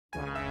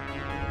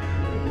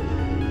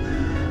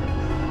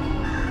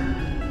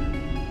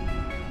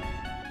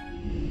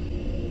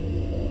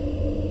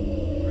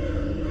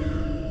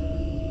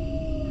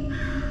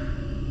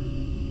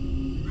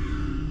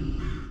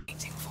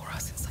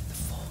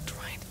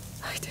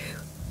I do.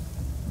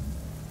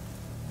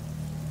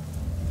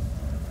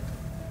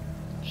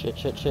 Shit.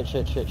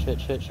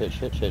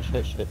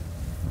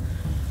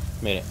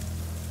 Made it.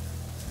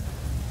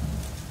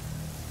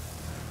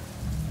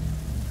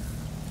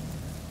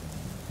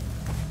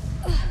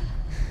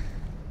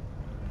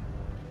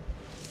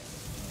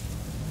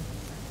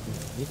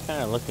 You're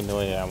kind of looking the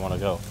way I want to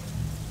go.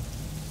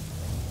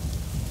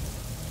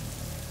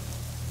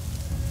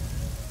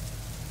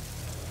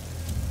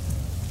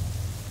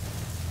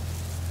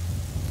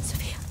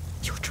 Sophia,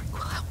 your trick will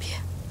help here.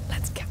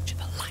 Let's capture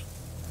the light.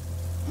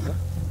 Huh?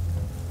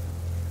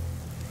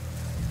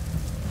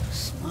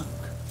 Smoke.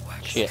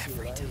 Works Shit.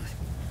 every time.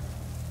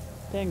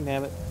 Dang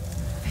nabbit.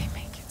 They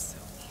make it so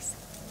easy.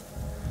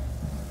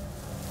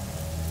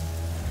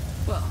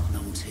 Well,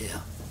 no one's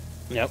here.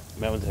 Yep,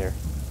 that one's here.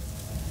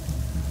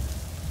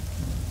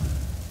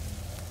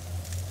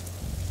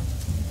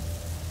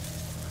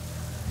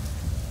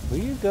 Will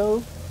you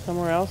go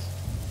somewhere else?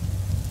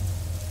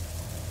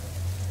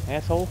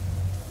 Asshole.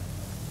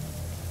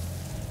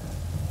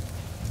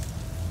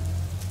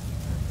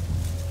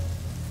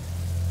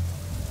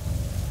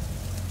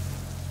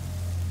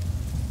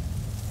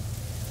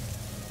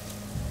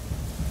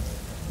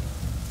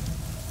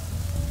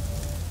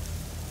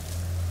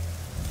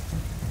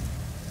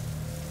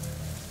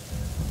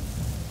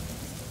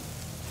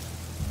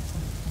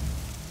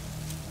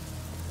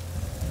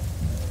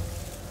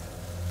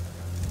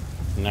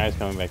 Now he's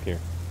coming back here.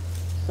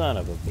 Son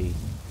of a bee.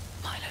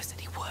 Milo said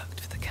he worked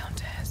for the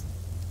Countess.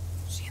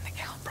 She and the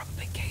Count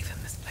probably gave him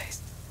this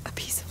place. A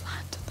piece of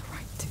land and the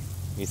right to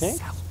You think?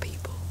 sell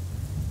people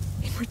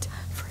in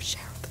return for a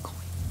share of the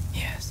coin.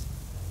 Yes.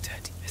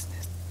 Dirty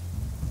business.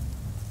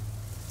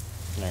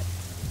 Alright.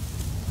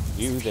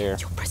 You there.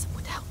 Your present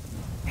would help.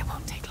 It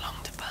won't take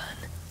long to burn.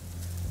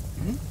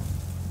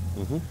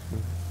 Mm-hmm.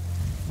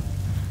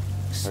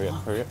 Hurry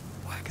up, hurry up.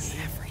 Works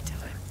every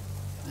time.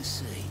 Let's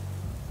see.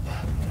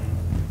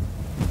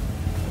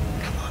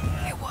 Come on,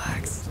 it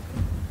works.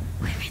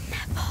 We're in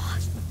that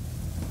part.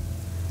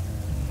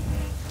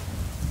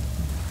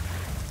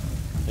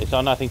 It's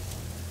all nothing.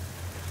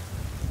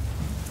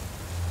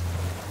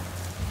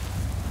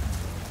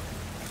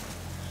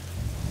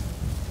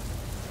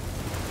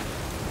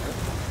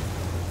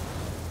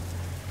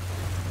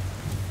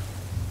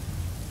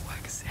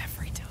 Works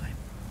every time.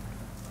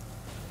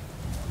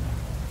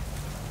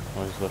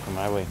 Always looking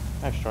my way.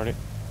 I started.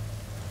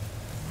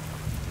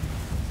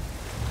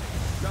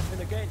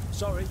 Nothing again,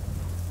 sorry.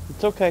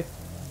 It's okay.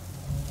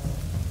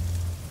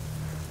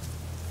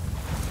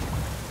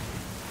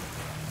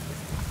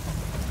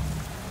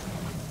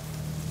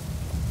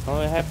 Oh,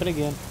 it happened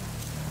again.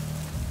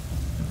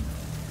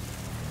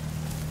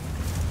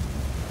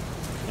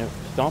 Yep,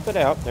 stomp it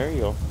out. There you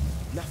go.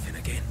 Nothing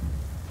again.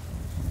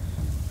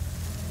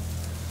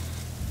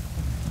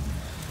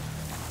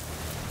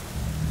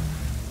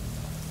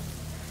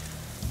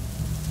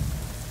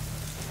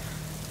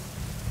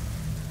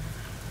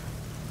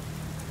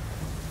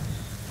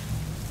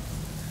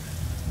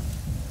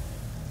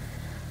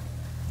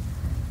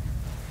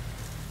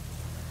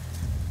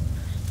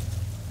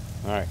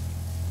 Alright.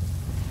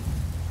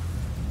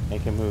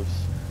 Making moves,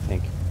 I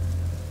think.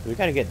 We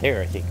gotta get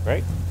there, I think,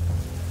 right?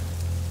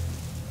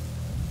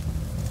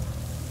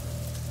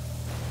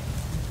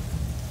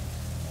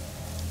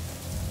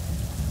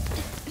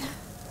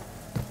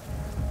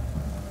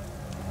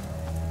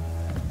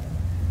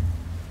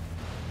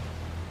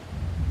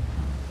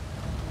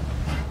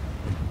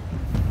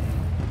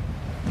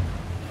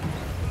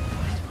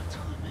 Where's my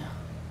time now?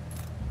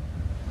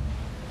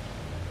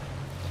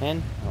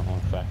 10? Oh, in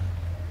fact.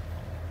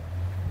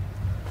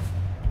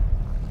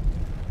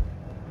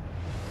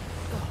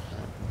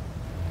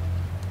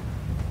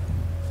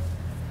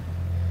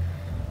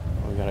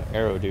 We got an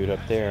arrow dude up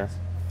there.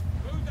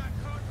 Move that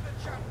car to the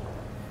chapel.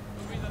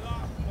 It'll be the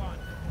last one.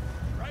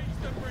 Raise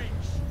the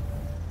bridge.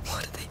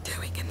 What are they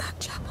doing in that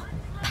chapel?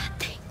 Bad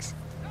things.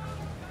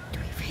 Do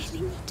we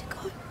really need to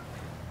go?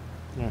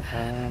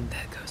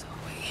 There goes our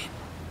way in.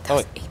 Oh,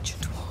 Those wait.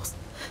 ancient walls.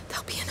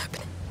 There'll be an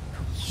opening.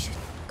 We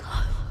shouldn't go.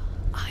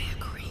 I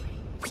agree.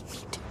 We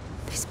need to.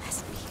 This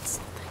mess means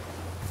something.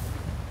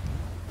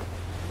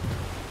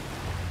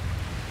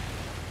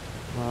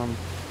 Oh,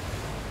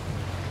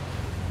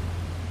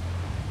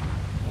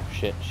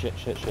 shit.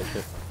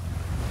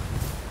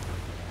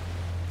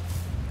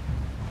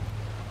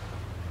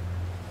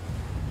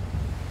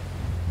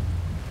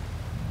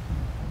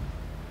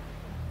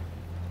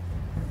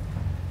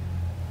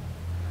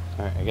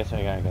 Alright, I guess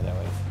I gotta go that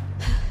way.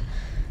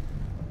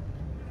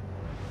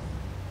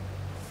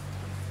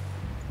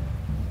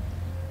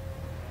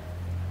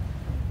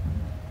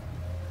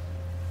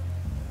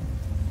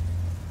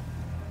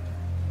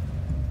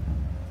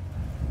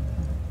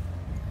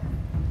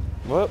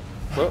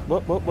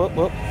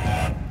 Whoop.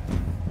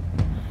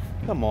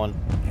 Come on.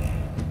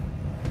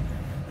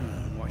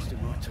 I'm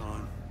wasting my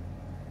time.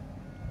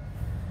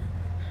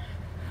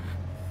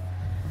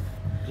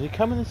 Is he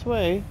coming this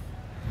way?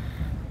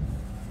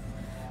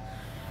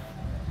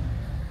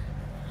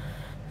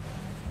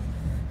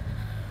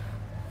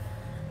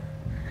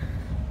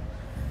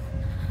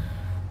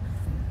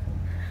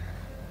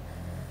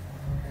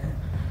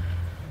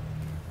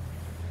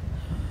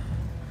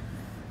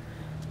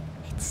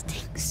 It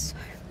stinks so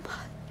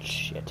much.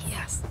 Shit.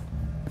 Yes.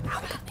 How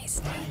can they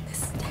stay in this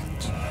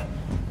stench?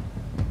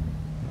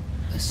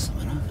 There's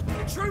something over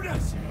there.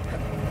 Intruders!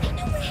 I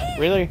know we're here.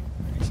 Really?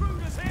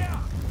 Intruders here!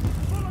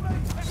 Follow me!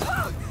 Just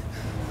cover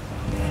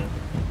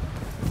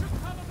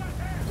back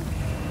here!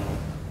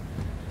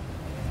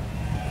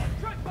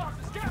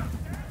 Trespassers, get out!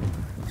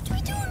 What do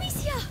we do,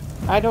 Amicia?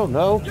 I don't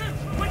know. You,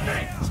 with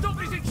me! Stop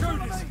these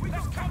intruders!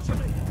 Let's capture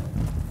me!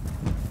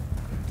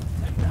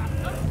 Take that!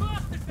 No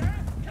bastards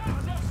there!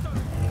 Catch Austin!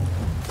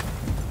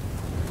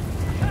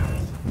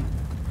 Catch!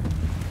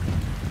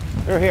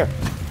 They're here.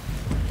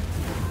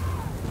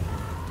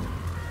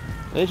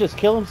 Did they just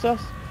kill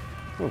themselves?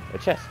 Ooh, a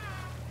chest.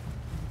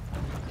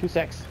 2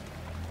 secs.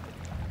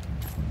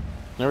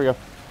 There we go.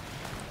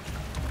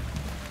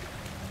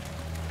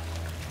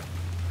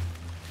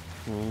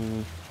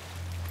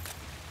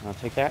 I'll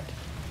take that.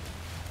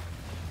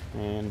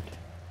 And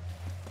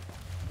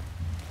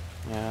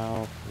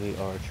now we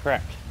are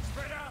trapped.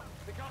 Spread out!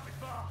 They can't be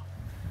far!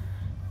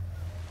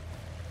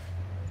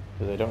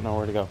 Because I don't know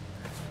where to go.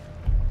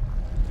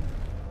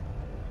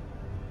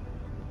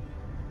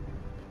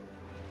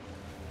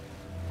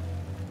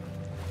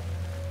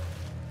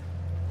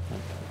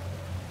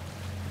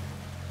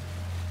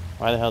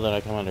 Why the hell did I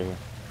come under here?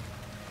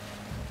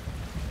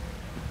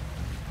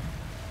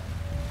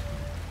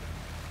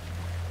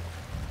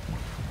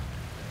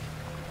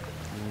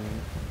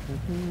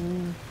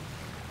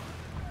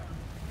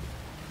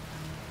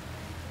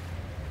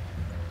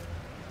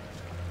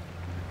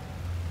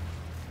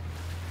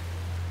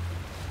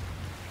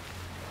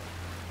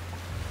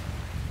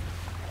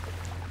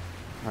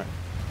 Alright.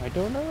 I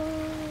don't know.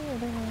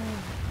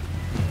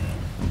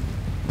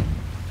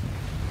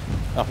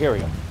 Oh, here we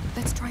go.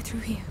 Let's try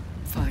through here.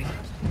 Fine.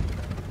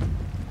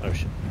 Oh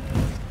shit.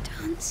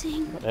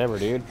 Dancing, Whatever,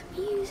 dude.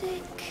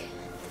 music,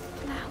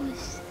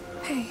 flowers,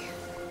 Hey.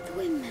 the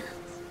windmills.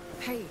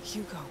 Hey,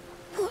 Hugo.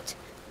 What?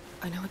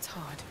 I know it's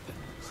hard, but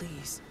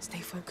please, stay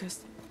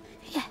focused.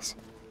 Yes,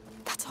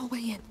 That's our way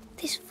in.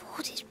 this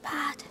fort is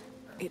bad.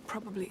 It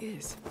probably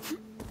is.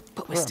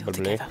 But we're still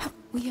Probably. together.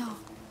 We are.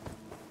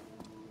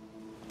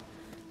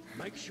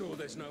 Make sure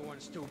there's no one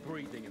still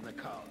breathing in the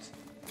cart.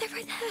 They're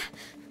right there.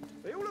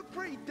 They all look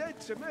pretty dead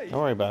to me.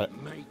 Don't worry about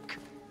it. Make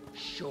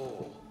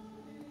sure.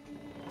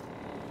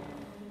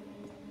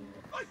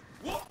 Hey,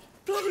 what?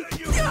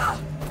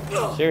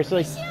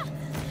 Seriously?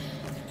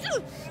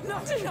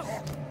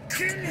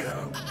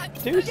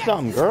 Do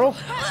something, girl.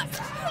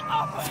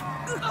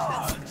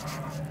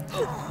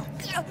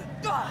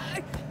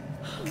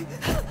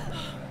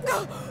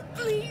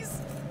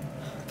 Please.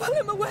 Pull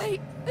him away.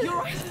 You're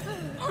right.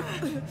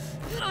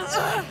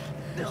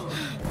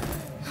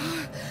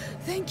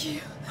 Thank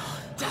you.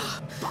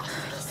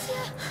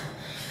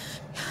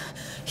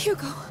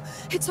 Hugo,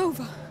 it's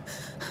over.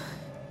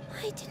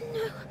 I didn't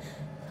know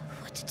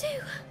what to do.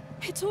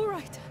 It's all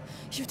right.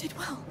 You did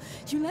well.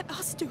 You let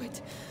us do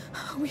it.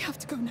 We have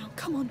to go now.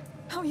 Come on.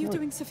 How are you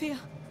doing, Sophia?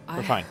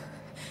 We're fine.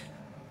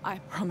 I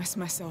promised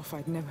myself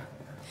I'd never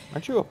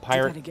Aren't you a do that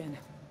pirate? again.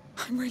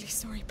 I'm really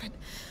sorry, but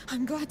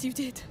I'm glad you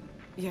did.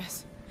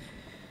 Yes.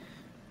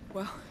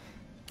 Well,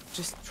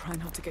 just try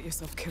not to get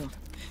yourself killed.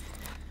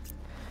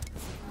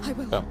 I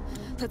will. Oh.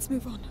 Let's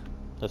move on.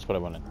 That's what I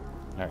wanted.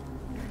 Alright.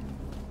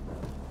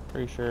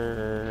 Pretty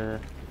sure...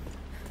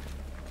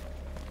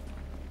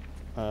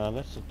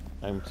 that's...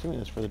 I'm assuming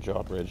that's for the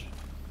drawbridge.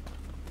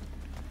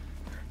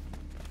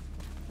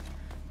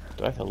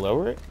 Do I have to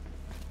lower it?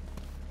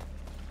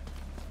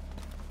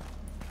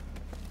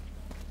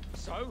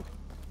 So,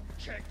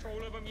 checked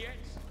all of them yet?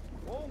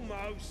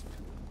 Almost.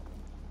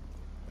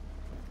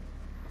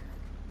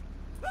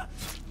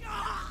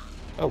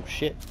 Oh,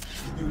 shit.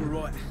 You were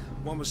right.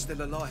 One was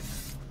still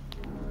alive.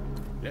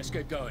 Let's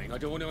get going. I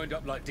don't want to end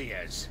up like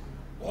Diaz.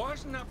 Why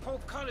isn't that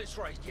portcullis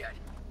raised yet?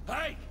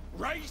 Hey,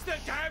 raise the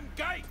damn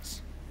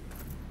gates!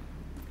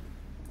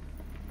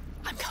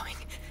 I'm going.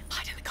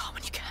 Hide in the car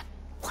when you can.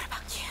 What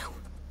about you?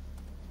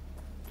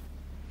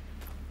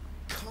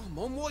 Come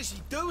on, what is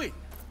he doing?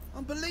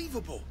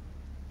 Unbelievable.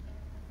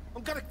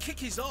 I'm gonna kick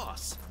his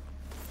ass.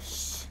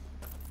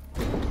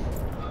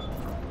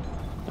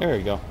 There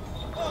we go.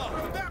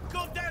 Oh, about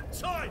goddamn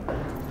time!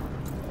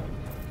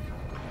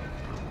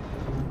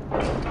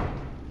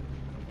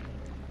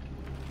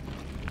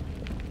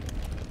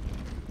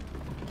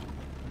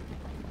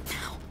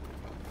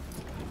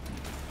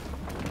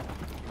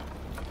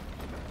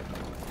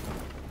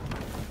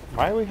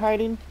 Why are we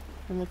hiding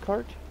in the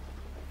cart?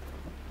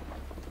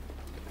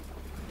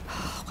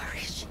 Where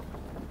is she?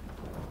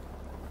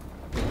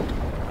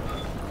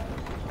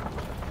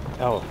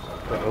 Oh,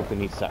 gotta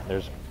open each side.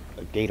 There's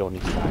a gate on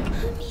each side.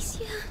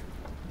 Amicia,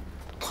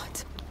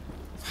 What?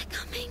 they're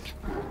coming.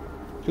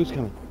 Who's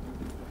coming?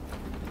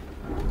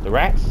 The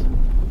rats?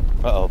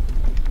 Uh-oh.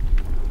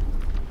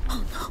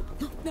 Oh,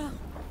 no, no, no.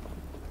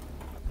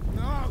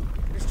 No!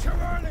 It's too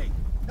early!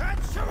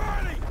 That's too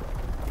early!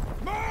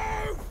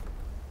 Move!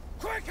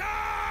 Quicker!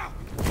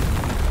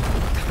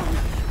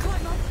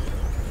 Climb up.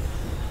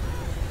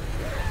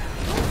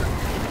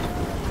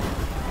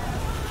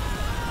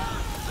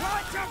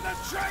 Light up the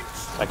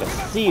trench! Like a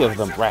sea of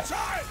them, brats.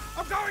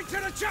 I'm going to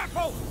the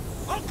chapel!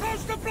 I'll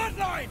close the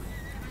bloodline!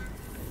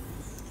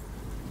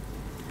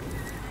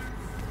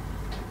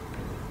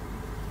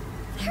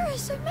 There are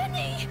so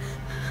many.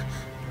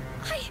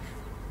 I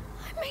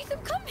made them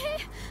come here.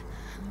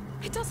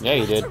 It doesn't Yeah,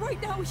 you matter did.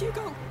 right now,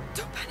 Hugo.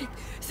 Don't panic.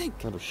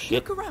 Think. Little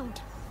shit. Look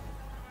around.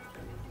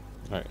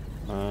 Alright,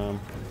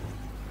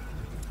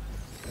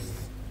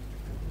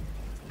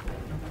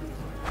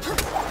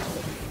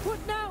 What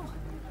now?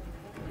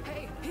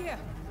 Hey, here.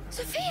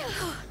 Sophia!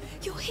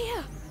 You're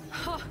here.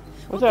 Huh.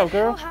 What's what up, the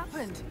hell girl?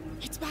 happened?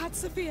 It's bad,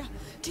 Sophia.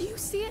 Do you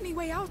see any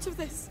way out of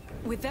this?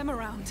 With them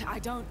around, I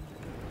don't.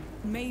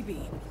 Maybe.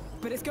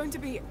 But it's going to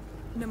be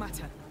no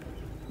matter.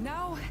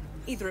 Now,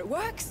 either it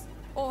works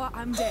or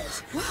I'm dead.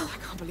 Wow, I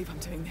can't believe I'm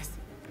doing this.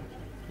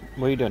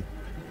 what are you doing?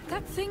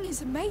 That thing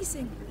is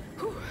amazing.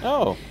 Whew.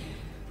 Oh,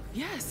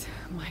 Yes,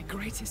 my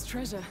greatest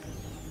treasure.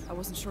 I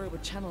wasn't sure it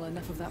would channel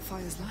enough of that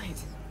fire's light.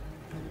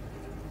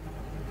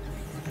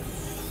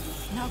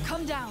 Now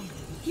come down.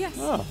 Yes.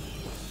 oh.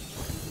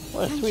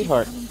 What a Thank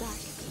sweetheart. you for coming back.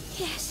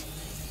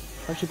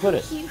 Yes. Where'd you put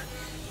it? Thank you.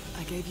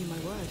 I gave you my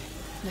word.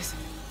 Listen,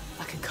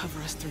 I can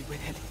cover us three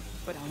with it,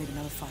 but I'll need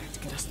another fire to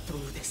get us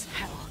through this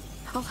hell.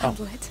 I'll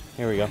handle it.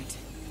 Here we go. Right.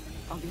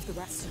 I'll leave the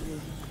rest to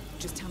you.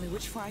 Just tell me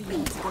which fire you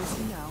want to go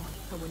to now,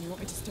 and when you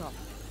want me to stop.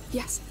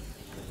 Yes.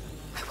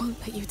 I won't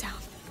let you down.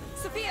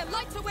 Sophia,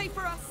 light the way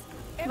for us.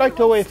 Light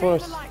the way for Everyone,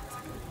 stay in us. the light.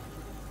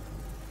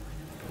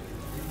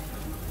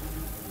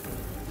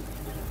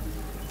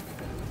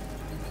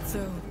 So,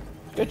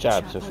 Good the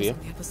job, chapel's Sophia. on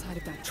the other side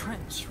of that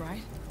trench,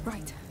 right?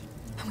 Right.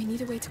 And we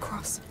need a way to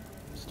cross.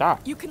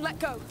 Stop. You can let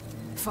go.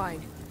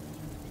 Fine.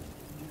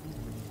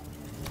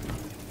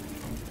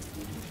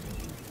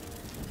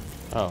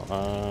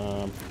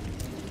 Oh,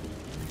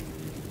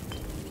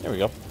 there we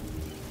go.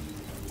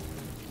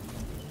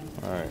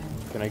 Alright,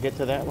 can I get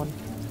to that one?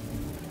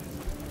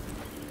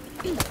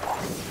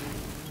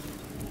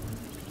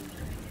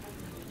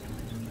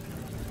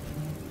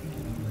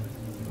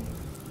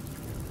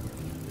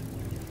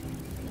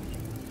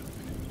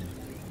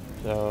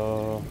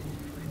 So,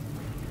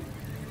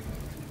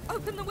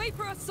 Open the way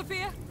for us,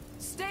 Sophia.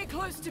 Stay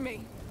close to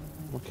me.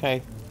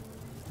 okay.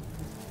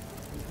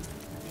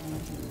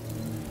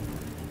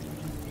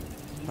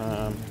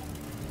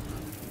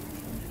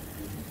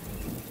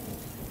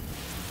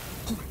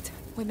 All right,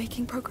 we're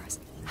making progress.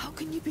 How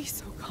can you be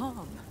so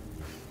calm?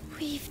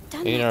 We've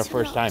done Ain't that our a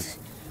first lot. time.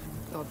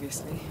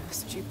 Obviously, a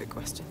stupid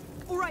question.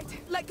 All right,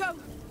 let go.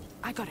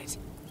 I got it.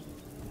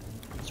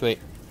 Sweet.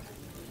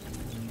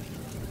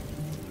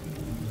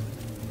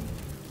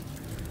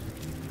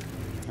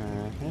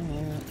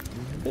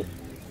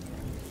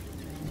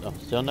 Oh,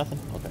 still nothing?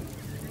 Okay.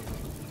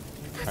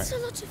 That's a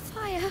lot of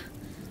fire.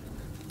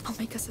 I'll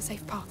make us a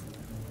safe path.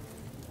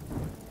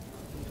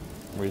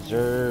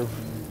 Reserve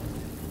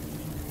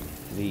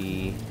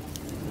the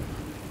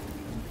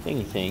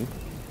thingy thing.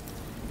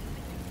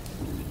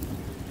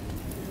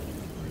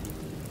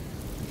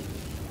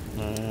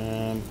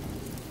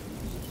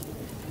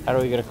 How do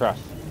we get across?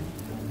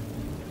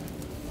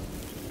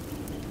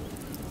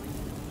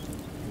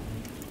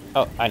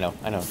 Oh, I know.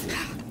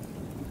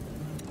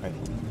 Right.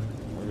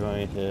 We're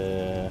going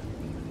to...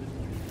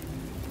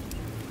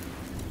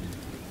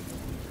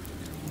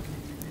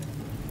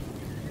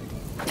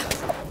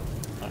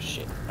 Oh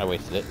shit, I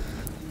wasted it.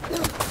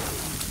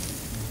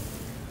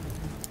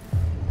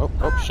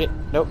 Oh shit,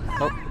 nope.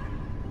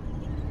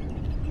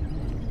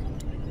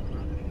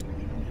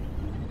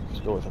 Let's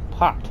go with a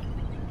pot.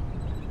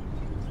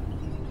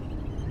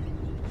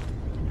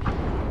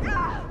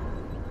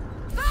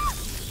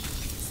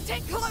 Stay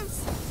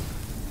close.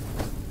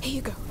 Here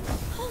you go.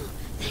 Oh,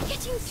 they're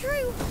getting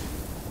through.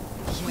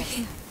 We're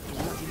here.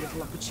 Bloody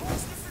little opportunity.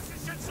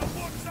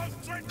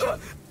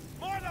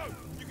 Milo,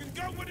 you can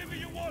go whenever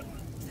you want.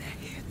 They're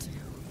here too.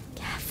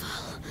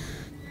 Careful.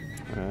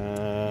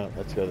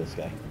 Let's go this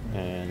guy.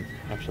 And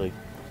actually,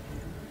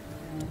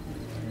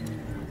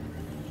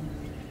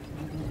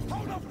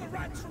 Hold off the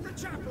rats from the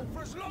chapel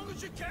for as long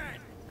as you can.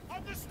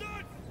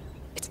 Understood?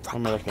 It's what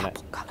am I looking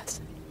at?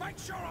 colors. Make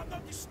sure I'm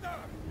not disturbed.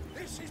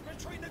 This is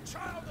between the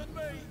child and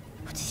me.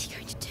 What is he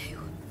going to do?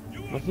 You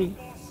are What's the he?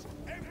 boss.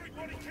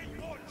 Everybody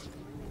keep watch.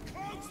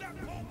 Close that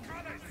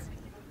portcullis.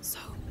 So,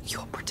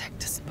 your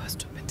protector's supposed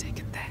to have been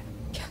taken there?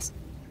 Yes.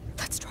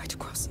 Let's try to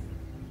cross.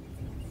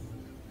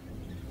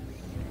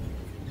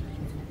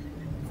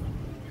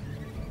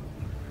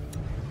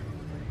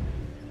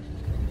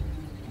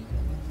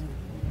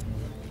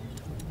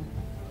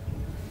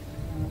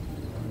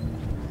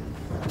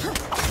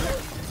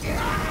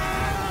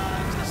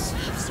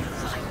 Serves you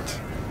right.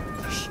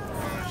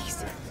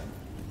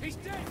 He's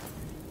dead.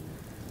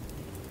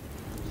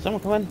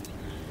 someone come in.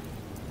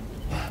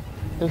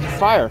 There's a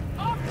fire.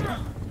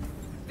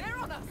 They're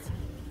on us.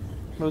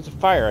 There was a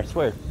fire, I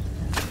swear.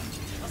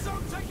 I saw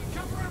him taking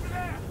cover over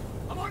there.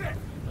 I'm on it.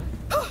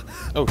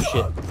 Oh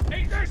shit.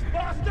 Eat this,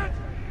 bastard.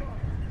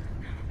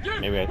 You,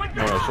 Maybe I wait,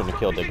 shouldn't have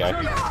killed the guy.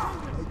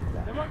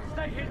 They won't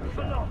stay hidden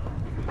for long.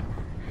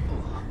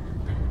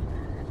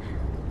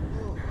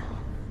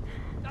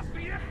 That's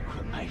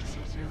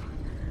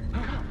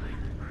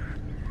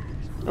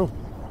Oh,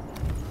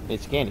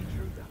 it's scanning.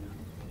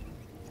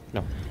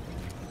 No.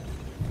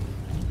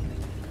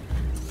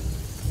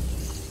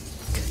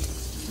 Good.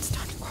 It's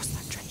time to cross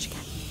that trench again.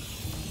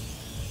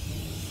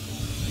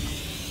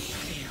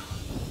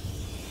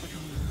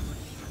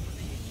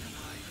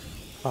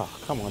 Oh,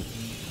 come on.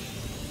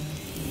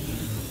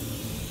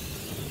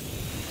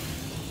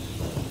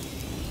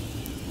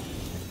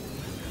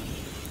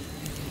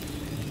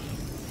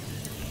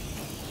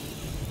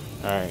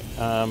 Alright,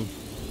 I'm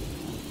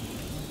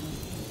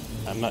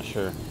not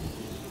sure.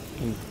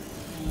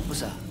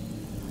 What's that?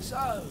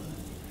 So,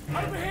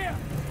 Over here!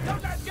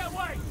 Don't let us get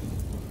away!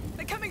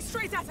 They're coming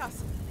straight at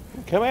us!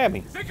 Come at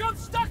me. Think I'm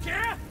stuck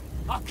here?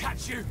 I'll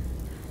catch you!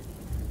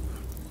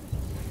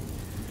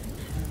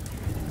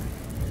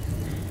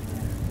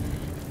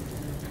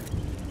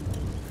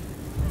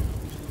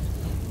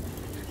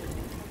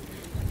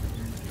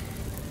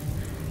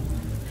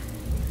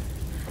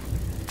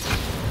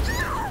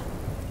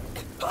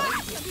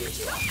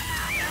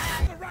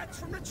 The rats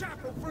from the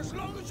chapel for as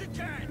long as you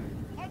can!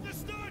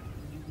 Understood?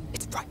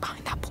 It's right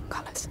behind that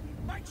portcullis.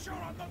 Make sure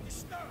I'm not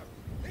disturbed!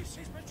 This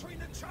is between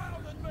the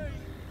child and me!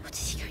 What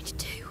is he going to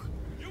do?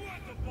 You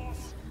heard the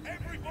boss!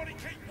 Everybody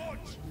keep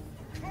watch!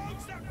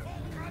 Close that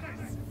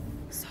portcullis!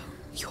 So,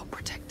 your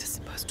protector's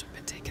supposed to have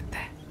been taken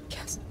there?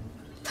 Yes.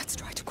 Let's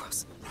try to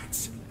cross.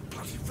 rats,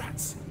 bloody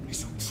rats.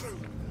 It's all true.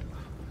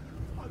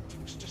 I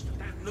think it's just a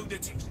damn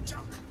lunatic's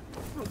joke.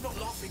 I'm not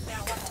laughing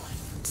now, am I?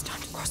 It's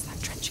time to cross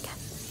that trench again.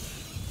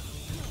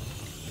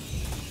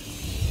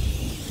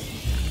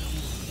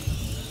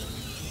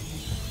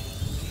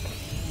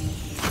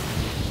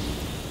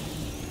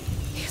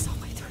 Here's our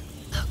way through.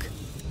 Look,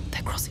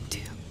 they're crossing too.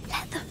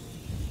 Let them.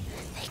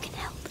 They can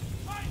help.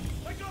 Hey!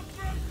 They got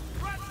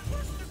through! Rats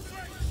push the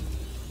trench!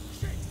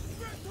 Shit!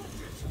 Rat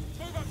torches!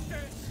 Move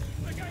upstairs!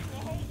 The gate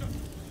will hold them!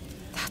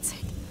 That's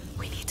it.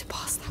 We need to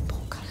pass that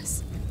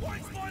portcullis.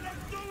 What's my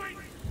love doing?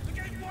 The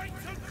gate way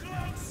too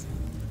close!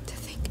 To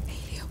think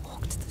Alia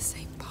walked the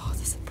same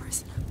path as the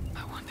prisoner.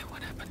 I wonder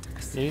what happened to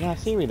us. You did not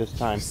see me this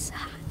time.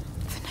 Sad.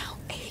 For now,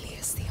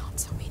 Alia's the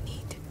answer we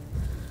need.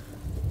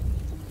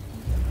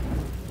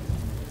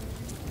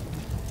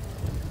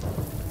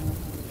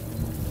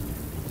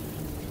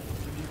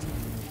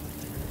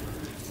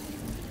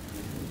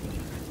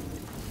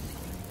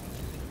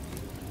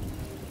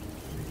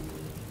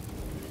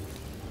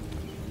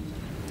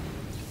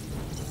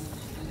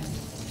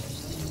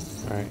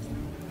 Alright.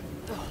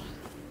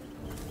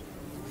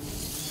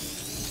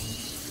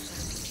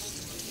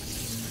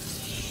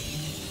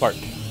 Spark.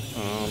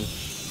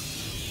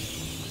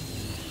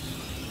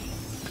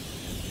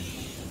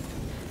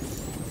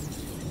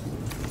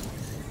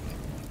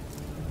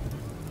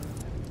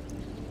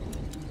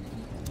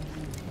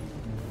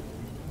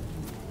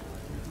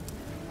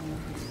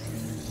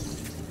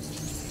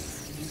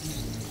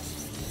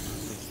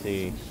 Let's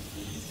see.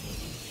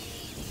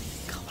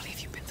 Can't believe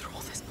you've been through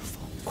all this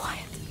before.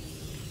 Quiet.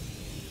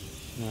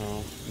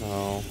 No,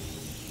 no.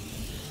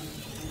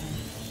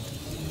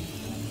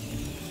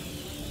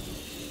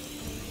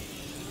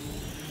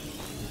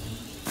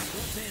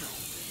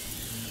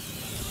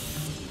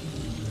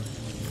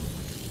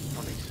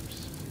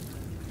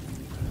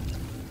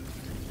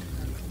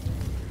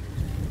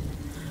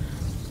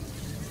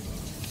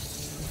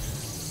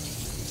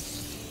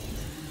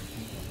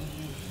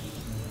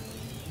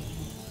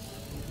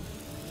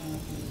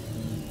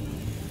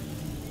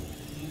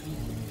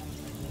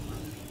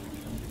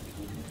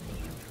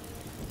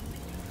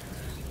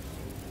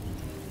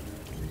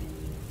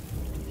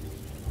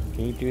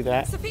 Can you do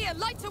that? Sophia,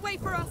 light the way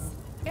for us!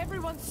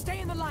 Everyone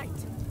stay in the light!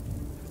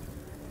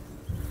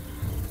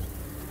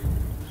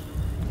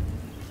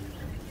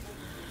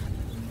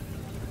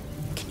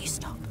 Can you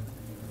stop?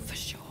 For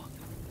sure.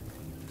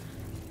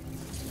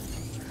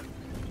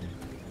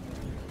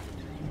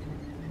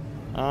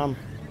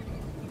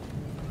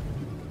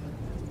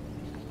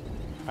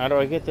 How do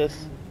I get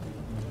this?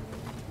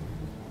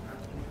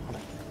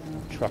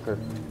 Trucker.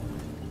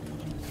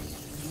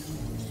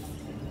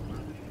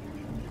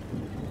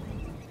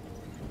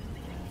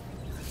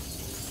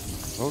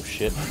 Oh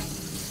shit.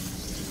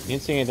 You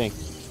didn't see anything.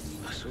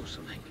 I saw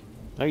something.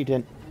 No, you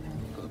didn't.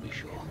 Gotta be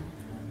sure.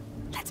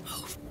 Let's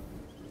move.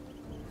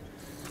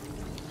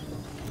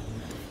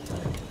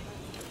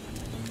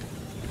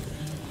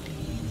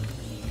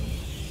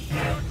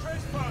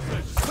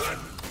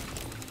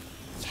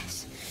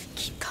 Yes.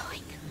 Keep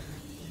going.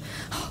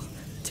 Oh,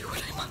 do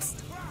what I must.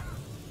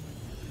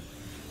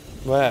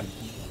 What happened?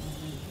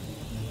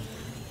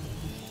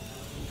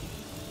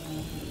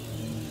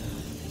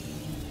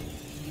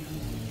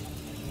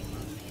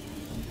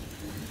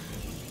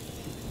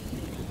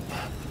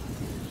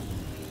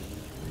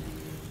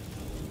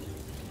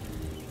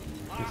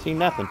 You see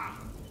nothing.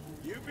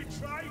 You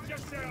betrayed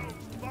yourselves,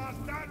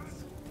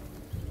 bastards!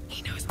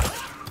 He knows.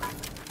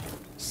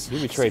 You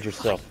betrayed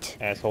yourself,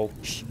 asshole.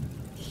 Shh.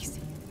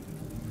 Easy.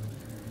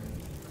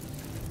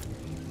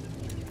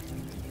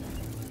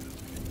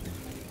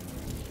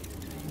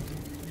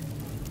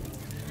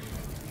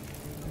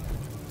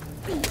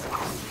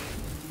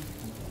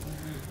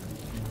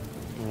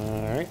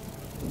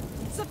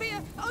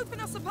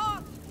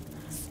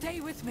 Stay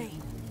with me.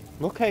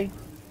 Okay.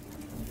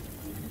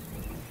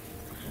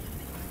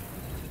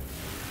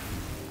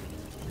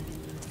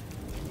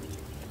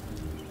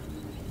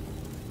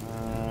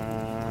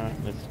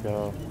 Let's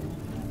go.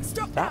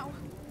 Stop now.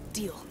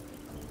 Deal.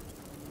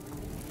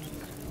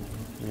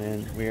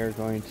 And we are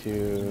going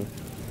to...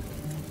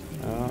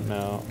 Oh,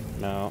 no,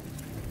 no.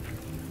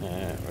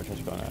 We're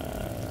just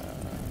gonna...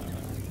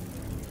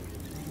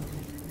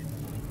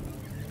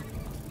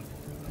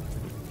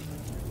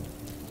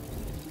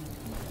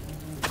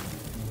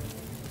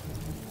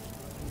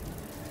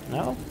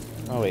 No?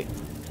 Oh, wait.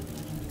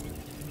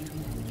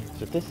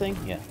 Is it this thing?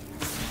 Yeah.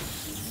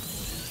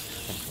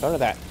 Go to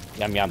that.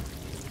 Yum, yum.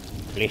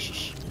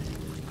 Delicious.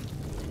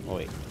 Oh,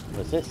 wait.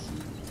 What's this?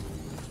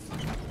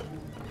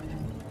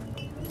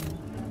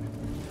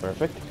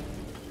 Perfect.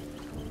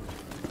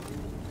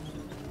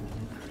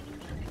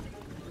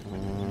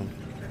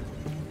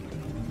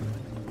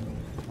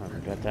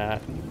 I got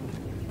that.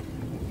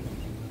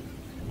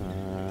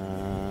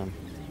 Oh,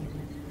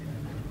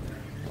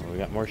 we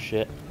got more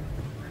shit.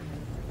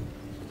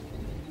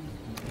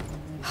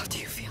 How do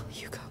you feel,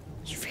 Hugo?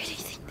 You really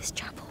think this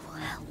chapel will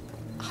help?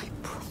 I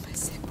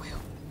promise it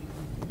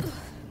will.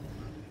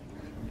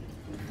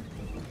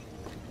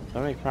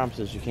 Don't make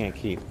promises you can't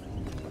keep,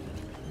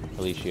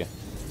 Alicia.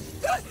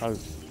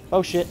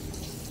 Oh shit!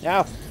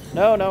 No!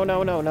 No! No!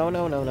 No! No! No!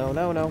 No! No! No!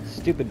 No! No!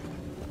 Stupid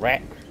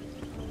rat!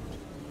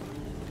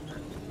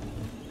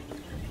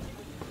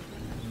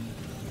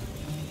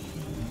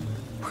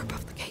 We're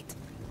above the gate.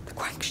 The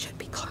crank should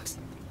be close.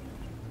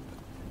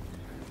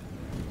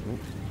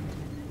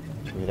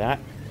 Do that.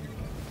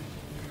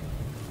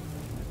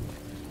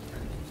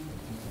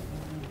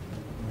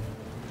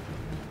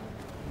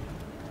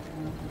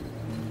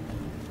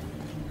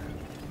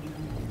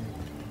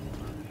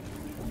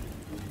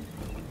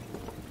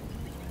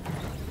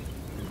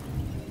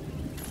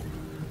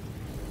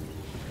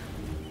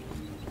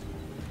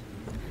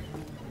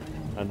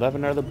 I'd love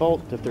another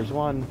bolt if there's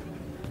one.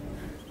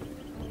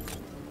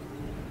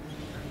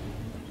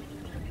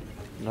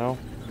 No?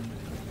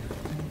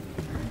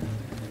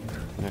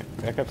 Alright,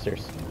 back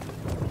upstairs.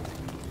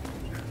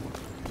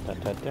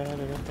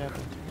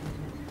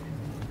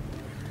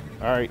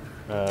 Alright,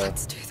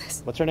 Let's do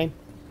this. what's her name?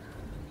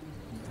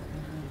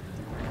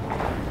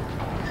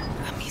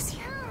 Amicia.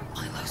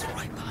 Milo's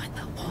right behind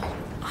that wall.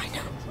 I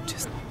know.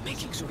 Just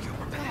making sure you're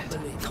prepared.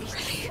 Not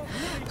really.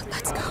 But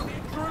let's go.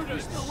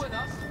 Intruder's still with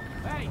us.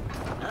 Hey!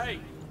 Hey!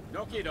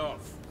 Knock it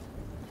off.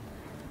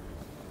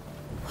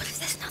 What if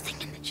there's nothing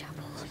in the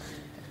chapel?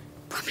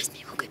 Promise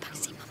me we'll go back to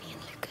see Mummy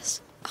and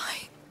Lucas.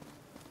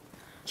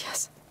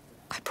 Yes,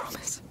 I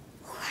promise.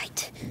 All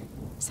right.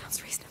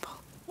 Sounds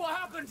reasonable. What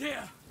happened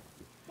here?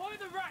 Why are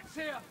the rats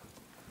here?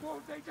 What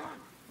have they done?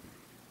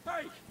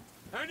 Hey!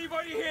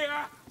 Anybody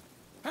here?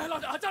 Hell,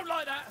 I don't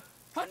like that!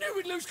 I knew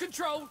we'd lose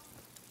control!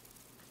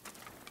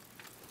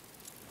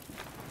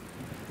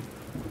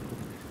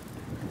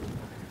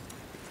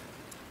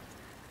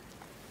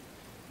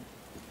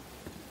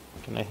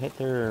 Can I hit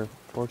their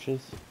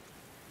torches?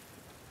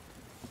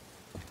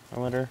 I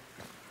wonder.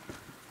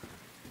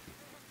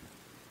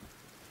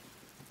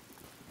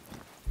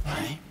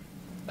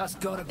 That's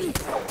gotta be.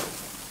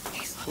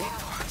 He's looking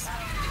for us.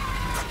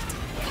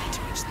 We need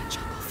to reach that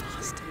chapel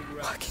fast.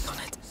 Working on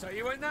it. So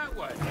you went that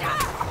way?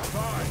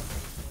 Fine.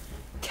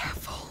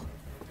 Careful.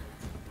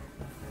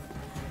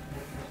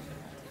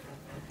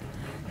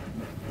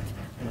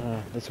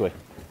 This way.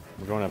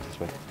 We're going up this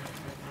way.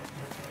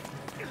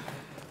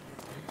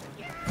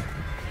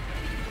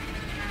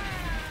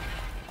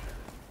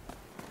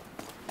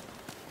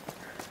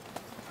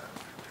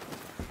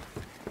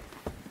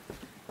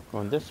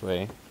 Going this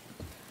way.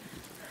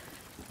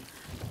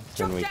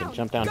 Then we can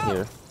jump down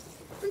here.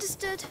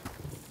 Understood.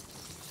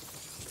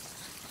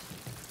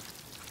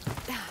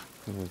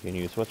 And we can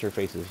use what's her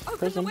face's Open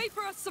prison. the way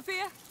for us,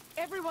 Sophia.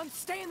 Everyone,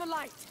 stay in the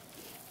light.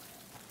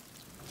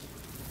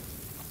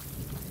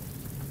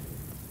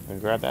 Can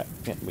we grab that?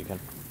 Yeah, we can.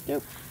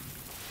 Yep.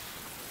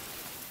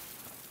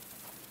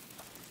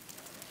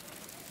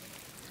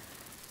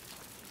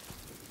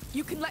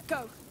 You can let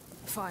go.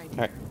 Fine. All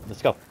right,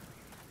 let's go.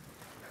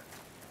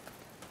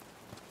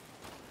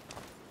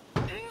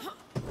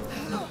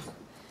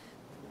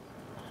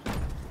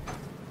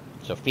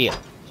 Sophia.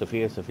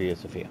 Sophia, Sophia,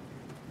 Sophia.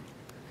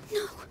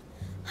 No,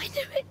 I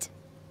knew it.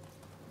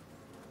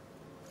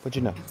 What'd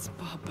you know? It's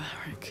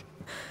barbaric.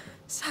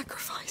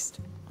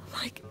 Sacrificed.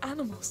 Like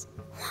animals.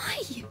 Why?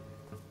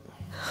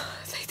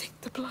 They think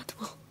the blood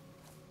will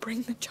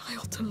bring the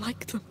child to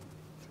like them.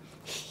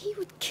 He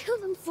would kill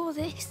them for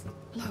this.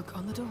 Look,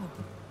 on the door.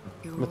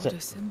 Your What's order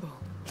it? symbol.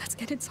 Let's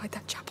get inside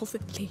that chapel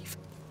then leave.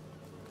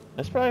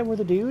 That's probably where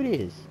the dude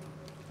is.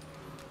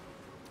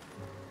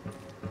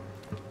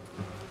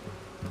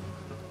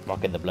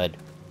 Walk in the blood.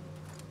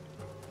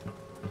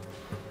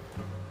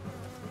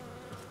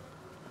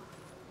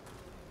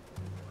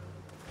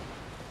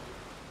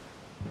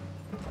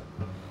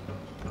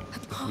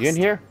 You in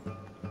here?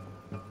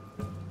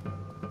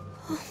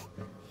 Oh,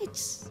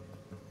 it's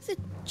the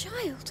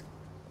child.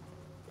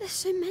 There's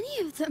so many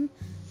of them.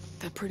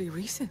 They're pretty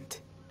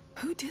recent.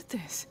 Who did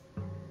this?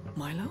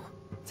 Milo?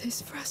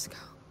 This fresco.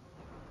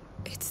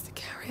 It's the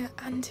carrier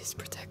and his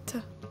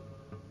protector.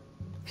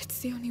 It's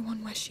the only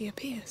one where she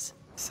appears.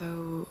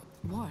 So,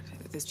 what?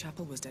 This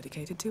chapel was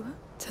dedicated to her?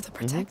 To the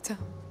protector.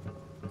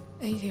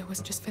 Aelia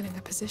was just filling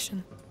a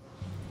position.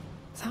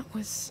 That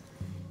was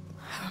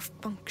her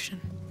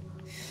function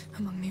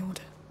among the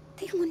Order.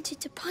 They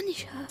wanted to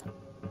punish her.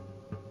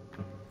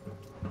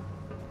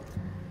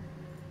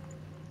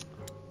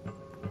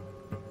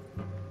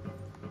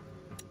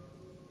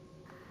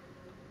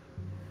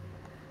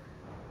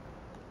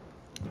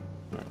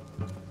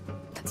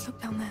 Let's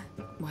look down there.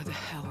 Where the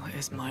hell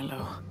is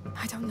Milo?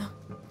 I don't know.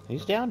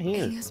 He's down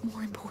here. Aelia's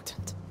more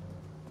important.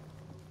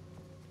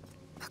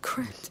 A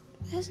crypt.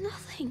 There's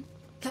nothing.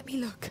 Let me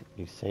look.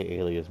 You say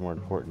Aelia is more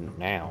important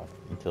now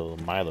until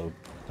Milo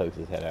pokes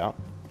his head out.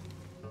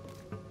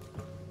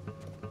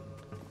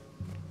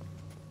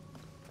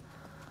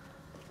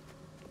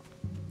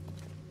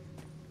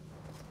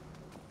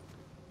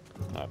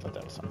 Oh, I thought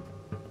that was something.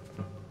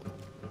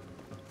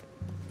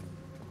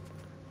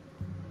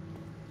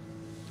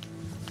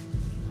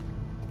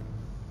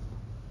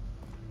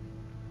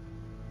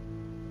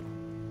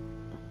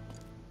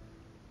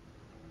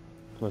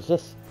 What's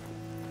this?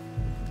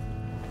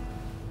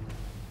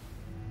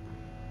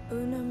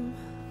 Unum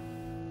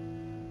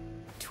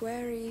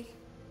tueri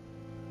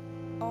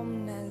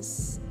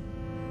omnes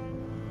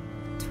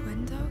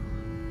tuendo?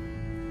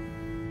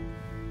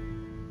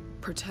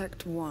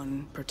 Protect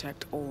one,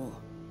 protect all.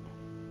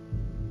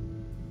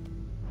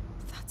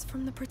 That's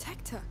from the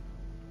Protector.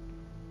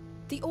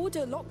 The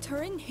Order locked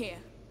her in here.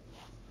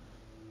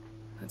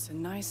 That's a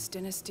nice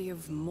dynasty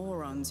of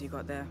morons you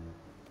got there.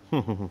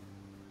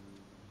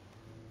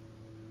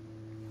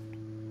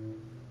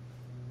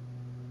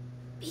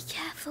 Be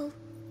careful.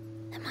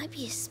 There might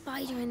be a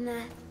spider in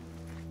there.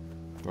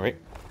 Right.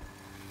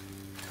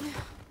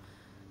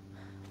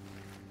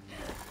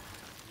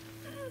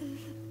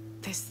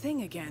 This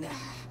thing again.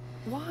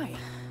 Why?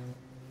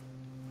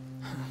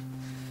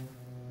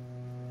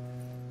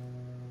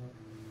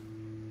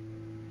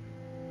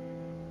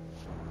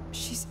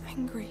 She's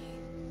angry.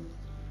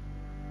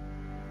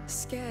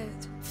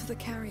 Scared for the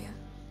carrier.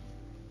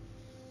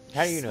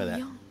 How do you She's know so that?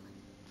 young.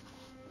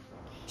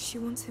 She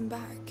wants him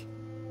back.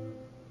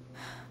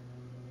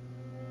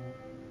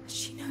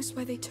 She knows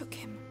where they took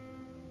him.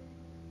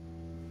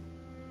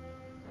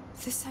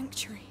 The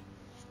sanctuary.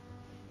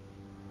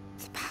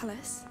 The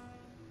palace.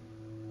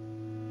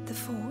 The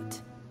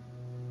fort.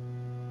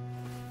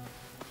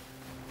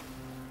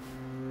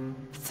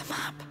 The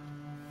map.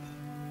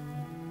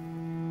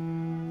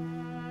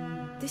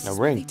 This A is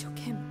where ring. they took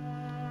him.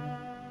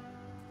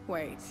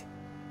 Wait.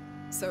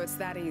 So it's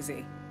that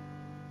easy?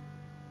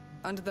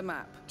 Under the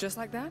map, just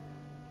like that?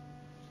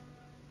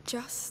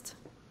 Just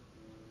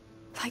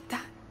like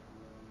that.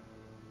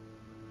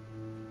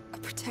 A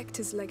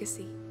protector's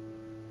legacy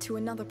to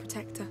another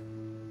protector.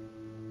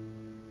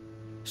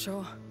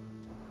 Sure.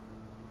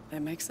 It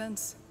makes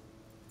sense.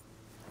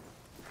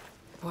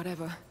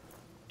 Whatever.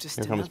 Just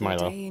Here comes another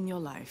Milo. day in your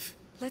life.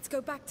 Let's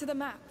go back to the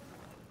map.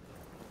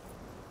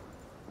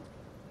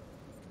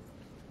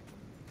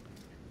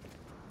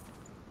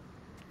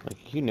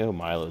 Like, you know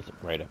Milo's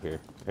right up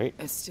here, right?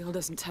 It still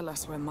doesn't tell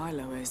us where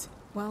Milo is.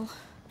 Well,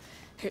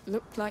 it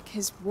looked like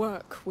his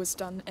work was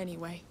done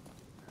anyway.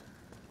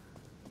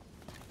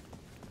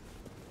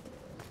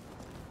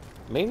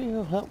 Maybe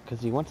he'll help because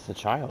he wants the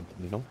child,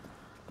 you know?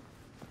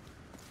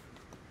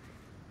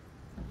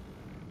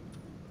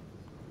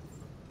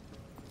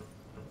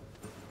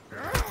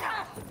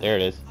 There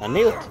it is. I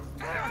knew it.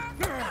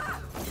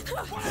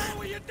 What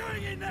were you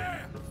doing in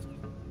there?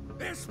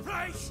 This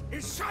place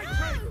is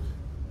sacred!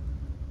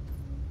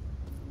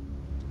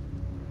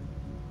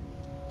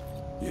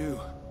 You.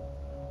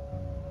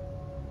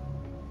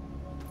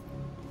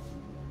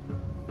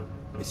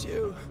 It's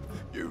you.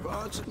 You've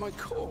answered my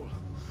call.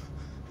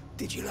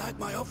 Did you like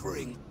my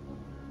offering?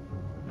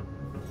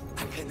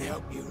 I can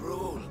help you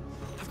rule.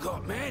 I've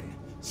got men,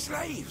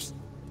 slaves.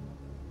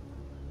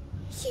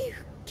 You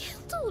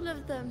killed all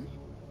of them.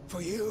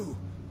 For you.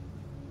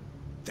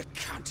 The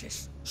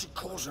Countess, she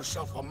calls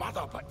herself a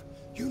mother, but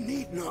you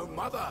need no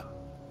mother.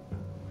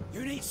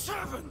 You need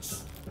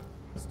servants.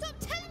 Stop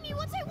telling me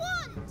what I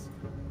want!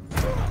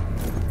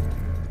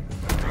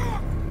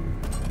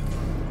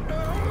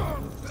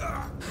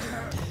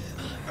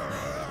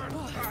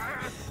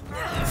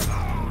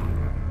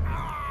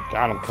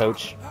 Got him,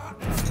 coach.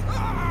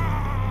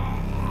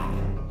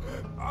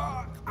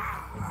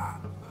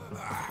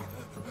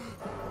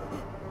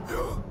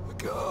 You're the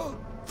girl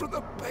from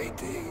the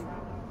painting.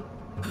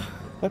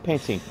 What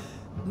painting?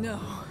 No.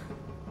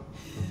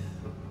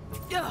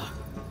 Yeah.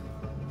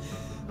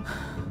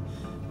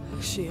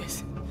 She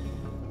is.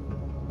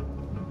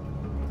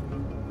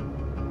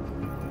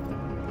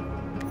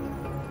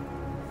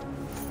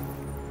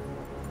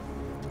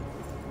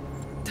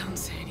 Don't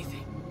say anything.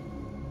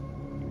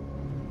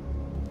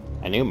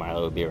 I knew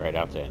Milo would be right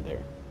outside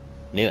there.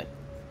 Knew it.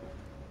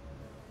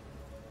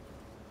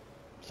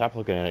 Stop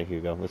looking at it,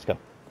 Hugo. Let's go.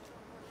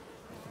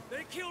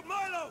 They killed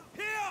Milo!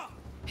 Here!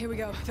 Here we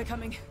go. They're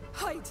coming.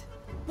 Hide.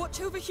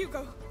 Watch over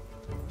Hugo.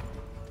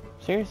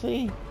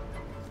 Seriously?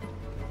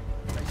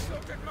 They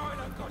slaughtered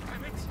Milo,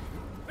 goddammit!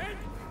 Men,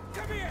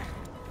 come here!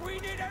 We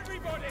need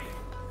everybody!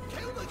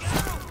 Kill the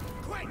girl!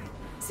 Quick!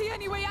 See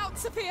any way out,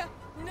 Sophia?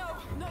 No,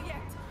 not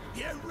yet.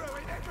 You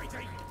ruined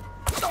everything!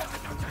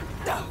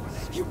 No,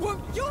 you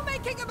won't. You're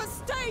making a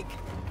mistake!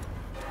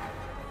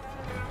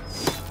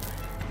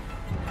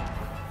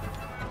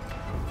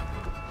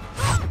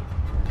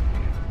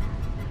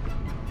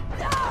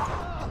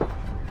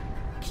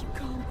 Keep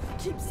calm.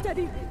 Keep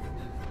steady.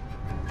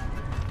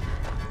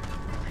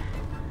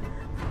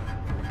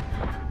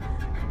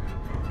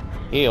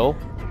 Heal.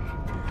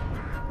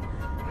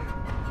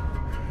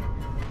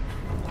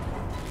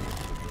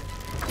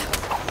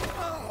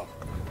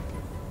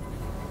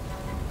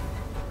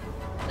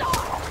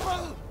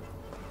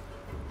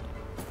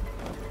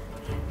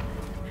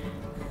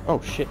 Oh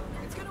shit.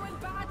 It's gonna end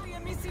badly,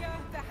 Amicia.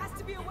 There has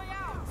to be a way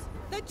out.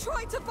 Then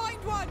try to find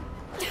one.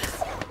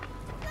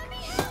 Let me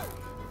help!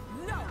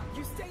 No,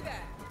 you stay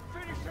there.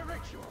 Finish the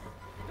ritual!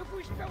 If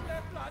we spill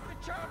their blood,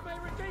 the child may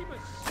redeem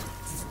us!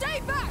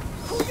 Stay back,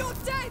 or you're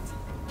dead.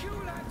 Kill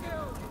that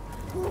girl!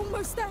 We're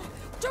almost there.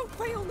 Don't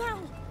fail now.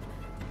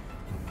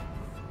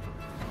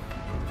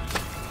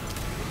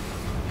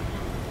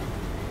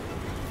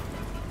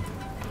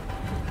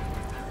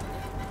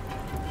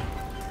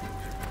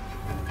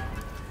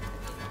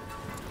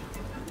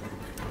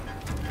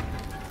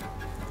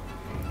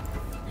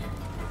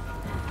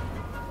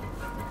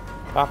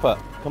 Pop up.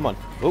 Come on.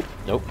 Oop.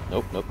 Nope.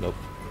 Nope. Nope. Nope.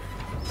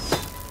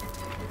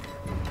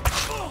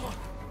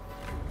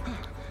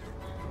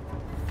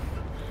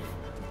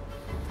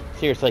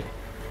 Seriously.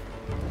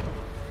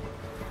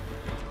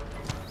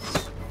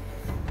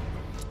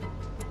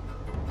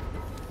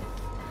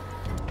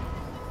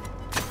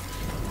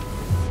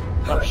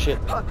 Oh shit.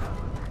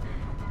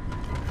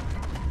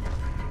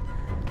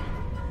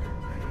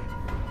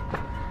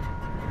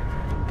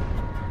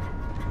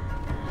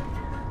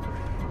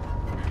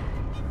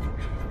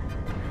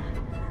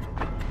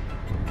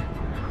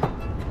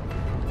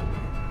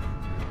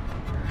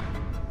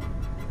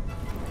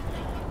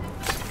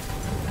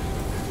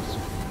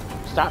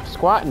 Stop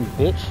squatting,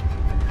 bitch.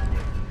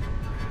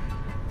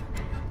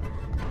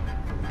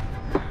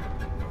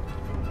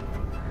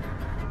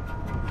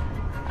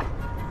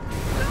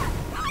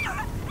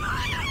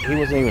 He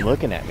wasn't even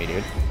looking at me,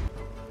 dude.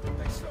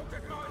 They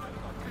slaughtered Milo,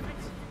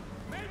 goddammit!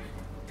 Men,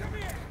 come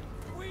here!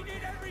 We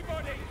need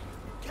everybody!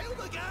 Kill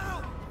the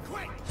girl!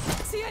 Quick!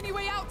 See any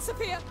way out,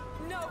 Sophia?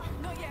 No,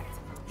 not yet.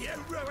 You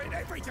ruined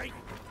everything!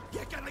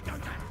 You're gonna go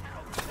to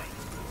hell for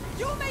this!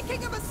 You're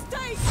making a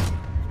mistake!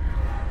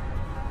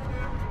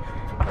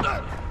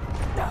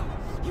 No,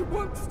 you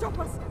won't stop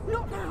us.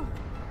 Not now.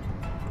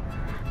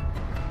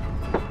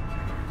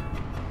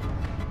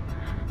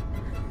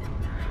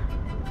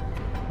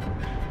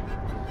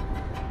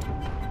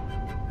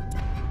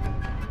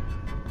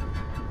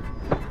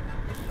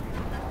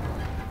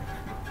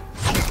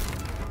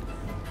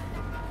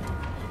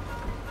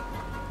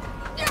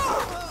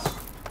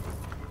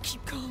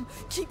 Keep calm.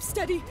 Keep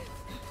steady.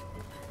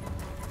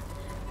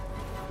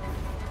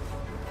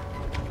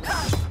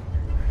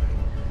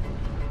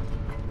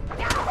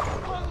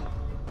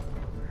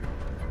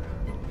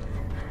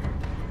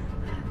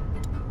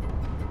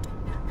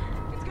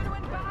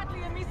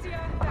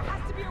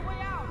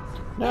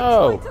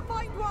 No. Try to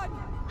find one.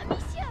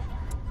 Amicia,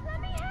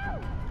 let me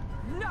help!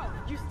 No,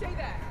 you stay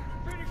there.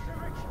 Finish the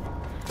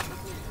ritual!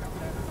 If we spill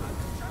their blood,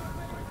 the child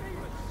may redeem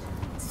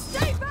us!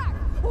 Stay back,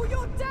 or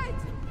you're dead.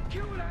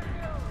 Kill that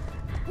girl!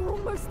 We're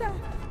almost there.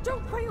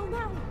 Don't fail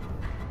now.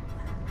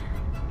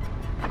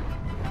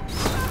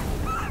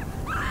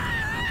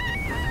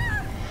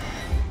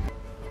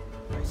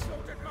 They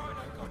slaughtered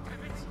Milo,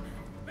 goddammit!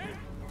 Men,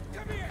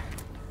 come here!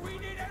 We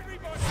need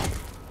everybody!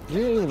 You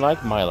didn't even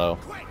like Milo.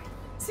 Quick!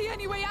 See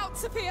any way out,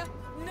 Sophia?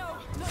 No,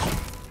 not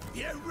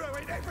yet. You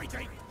ruined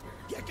everything!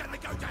 You're gonna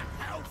go to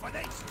hell for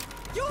this!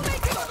 You're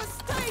making a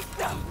mistake.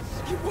 No,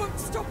 you won't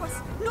stop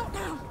us. Not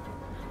now.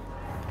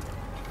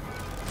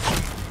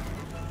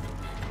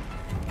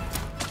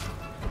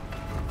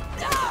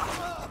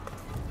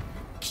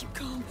 Keep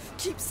calm.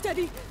 Keep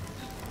steady.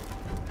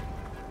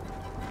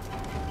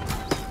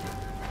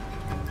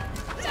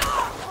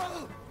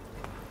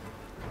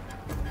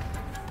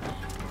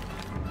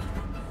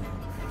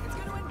 It's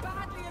going to end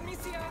badly,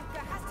 Amicia.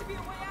 There has to be a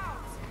way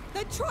out.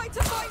 Then try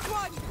to find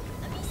one.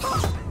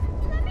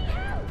 Let me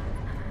help!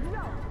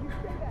 No, you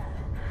stay there.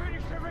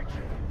 Finish the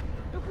ritual!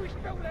 If we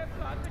spill their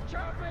blood, the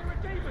child may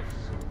redeem us!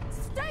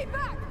 Stay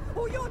back,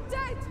 or you're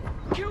dead.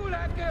 Kill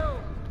that girl!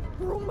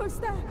 We're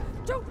almost there.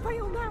 Don't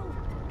fail now.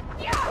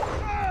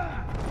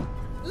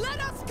 Let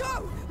us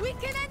go. We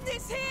can end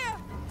this here.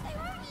 They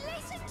won't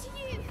listen to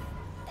you!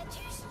 They're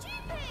too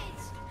stupid!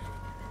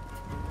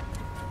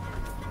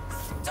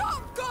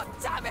 Stop, God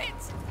damn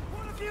it!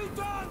 What have you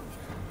done?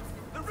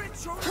 The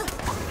ritual...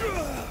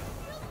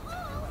 You'll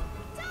all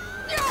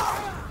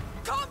die!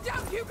 Calm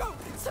down, Hugo.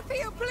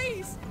 Sophia,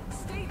 please.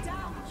 Stay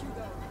down,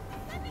 Hugo.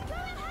 Let me go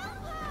and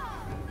help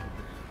her!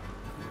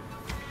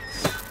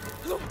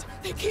 Lord,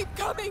 they keep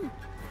coming!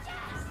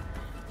 Yes!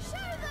 Show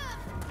them!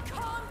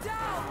 Calm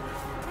down!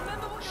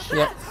 Remember what your Shit.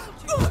 dad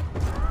told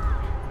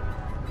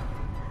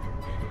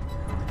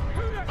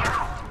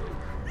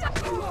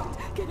you! Lord,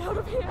 get out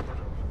of here!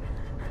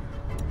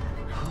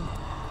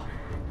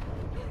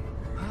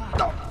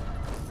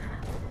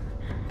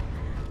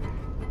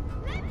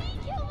 Let me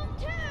kill them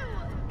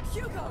too!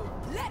 Hugo,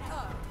 let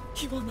her!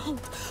 He won't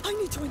hold. I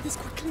need to end this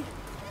quickly.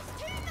 There's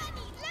too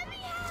many! Let me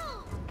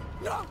help!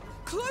 No!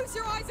 Close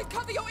your eyes and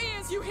cover your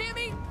ears, you hear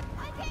me?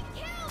 I can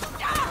kill them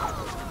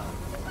all!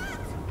 But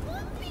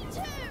won't be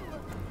two!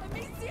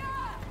 Amicia!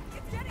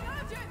 It's getting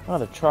urgent! Oh,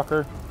 the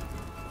trucker.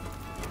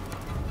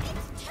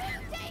 It's too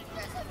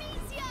dangerous,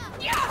 Amicia!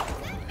 Yeah!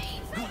 Let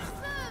me face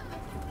them!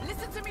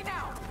 Listen to me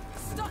now!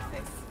 Stop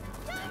this!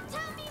 Don't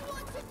tell me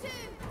what to do!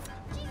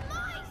 She's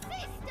my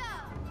sister!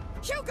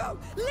 Hugo!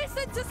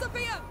 Listen to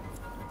Sophia!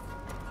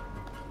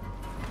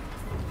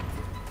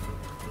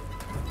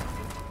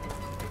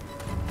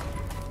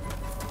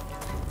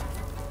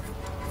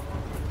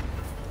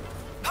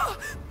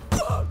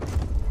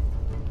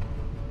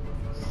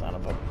 Son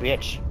of a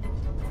bitch.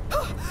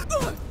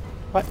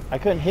 What? I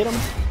couldn't hit him?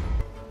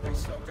 They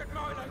slaughtered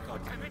Milo,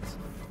 goddammit!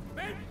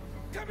 Men,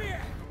 come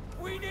here!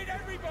 We need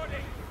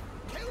everybody!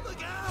 Kill the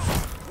girl!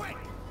 Quick!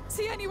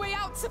 See any way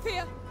out,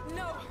 Sophia?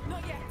 No,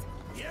 not yet.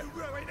 You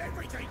ruined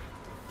everything!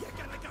 You're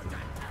gonna go to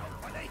hell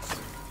for this!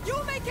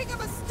 You're making a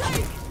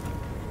mistake!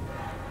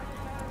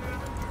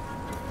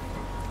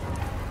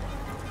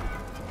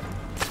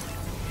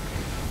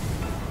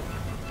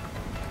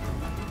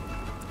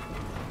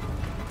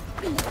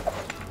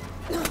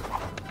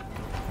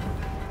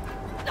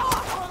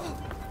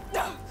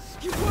 No!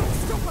 You won't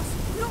stop us!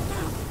 Not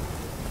now!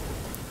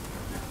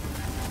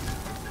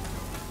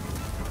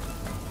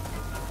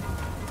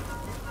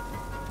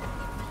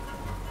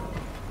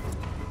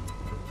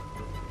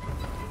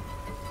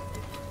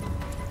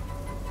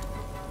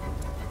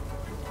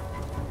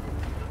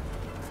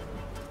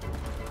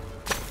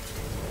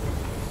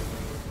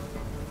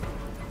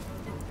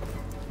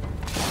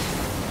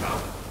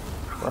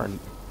 Burn,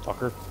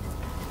 fucker.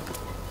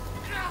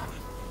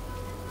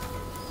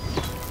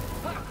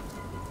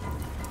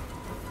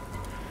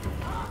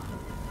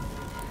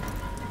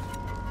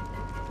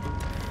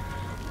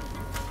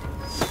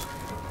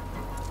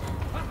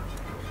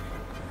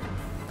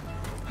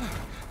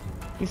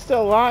 He's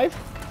still alive?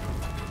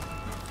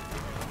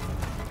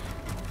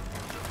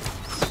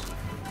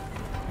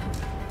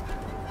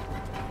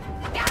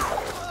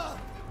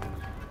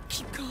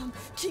 Keep calm,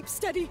 keep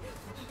steady.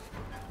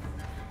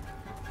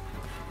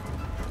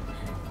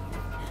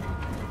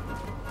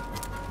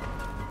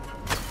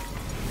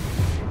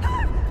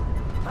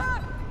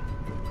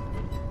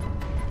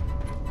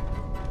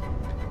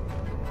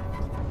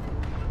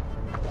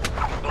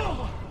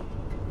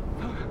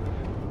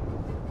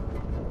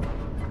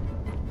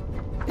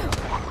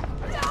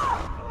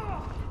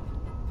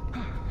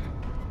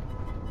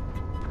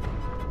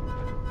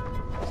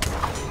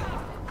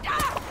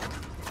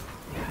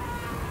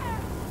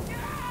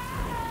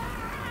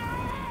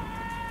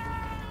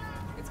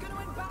 It's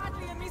gonna end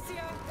badly,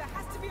 Amicia. There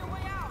has to be a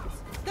way out.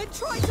 Then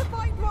try to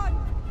find one.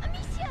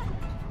 Amicia,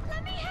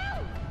 let me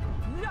help!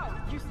 No,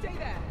 you stay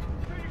there.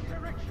 Finish the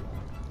ritual!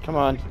 Come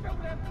on. Spill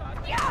their blood!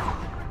 Yeah!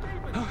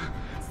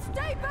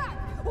 Stay back,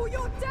 or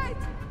you're dead.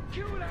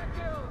 Kill that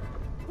girl!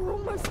 We're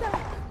almost there.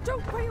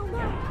 Don't fail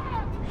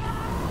now.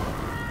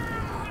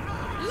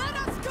 Let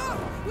us go.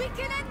 We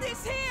can end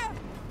this here.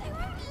 They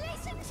won't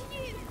listen to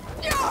you!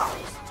 Yeah!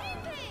 You're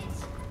stupid!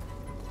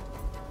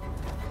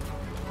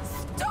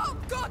 Stop,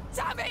 God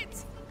damn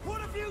it!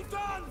 What have you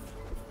done?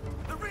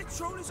 The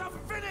ritual is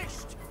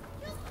unfinished!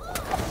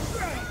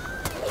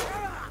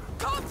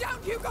 Calm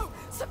down, Hugo.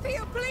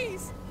 Sophia,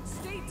 please.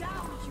 Stay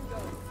down,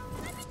 Hugo.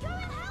 Let me go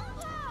and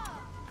help her!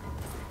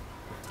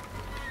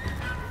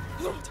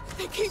 Lord,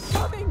 they keep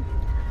coming.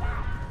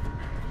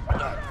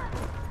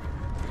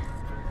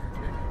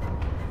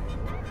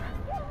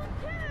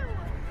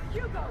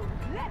 Hugo,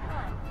 let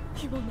her.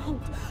 He won't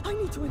hold. I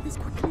need to end this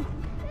quickly.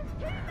 There's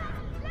too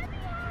many! Let me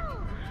help!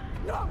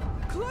 No!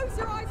 Close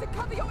your eyes and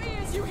cover your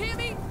ears, you hear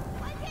me?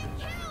 I can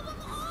kill them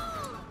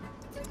all!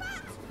 To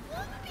that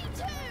won't be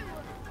two!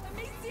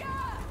 Amicia!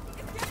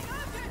 It's getting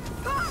urgent!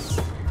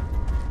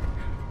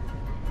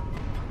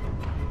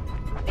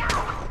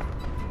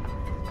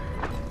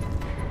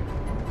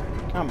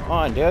 Come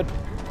on, dude. It's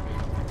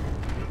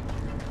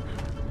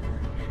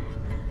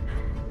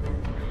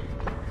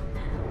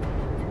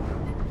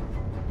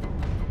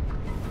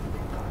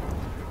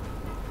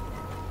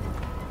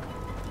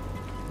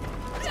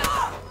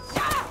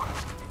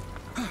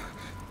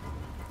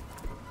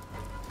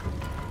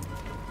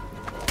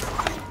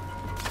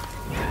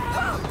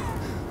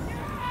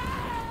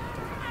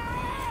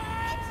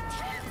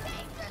too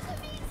dangerous,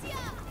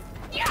 Amicia!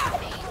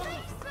 Let me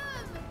face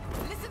them!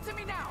 Listen to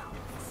me now.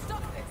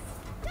 Stop this.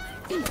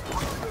 Don't tell me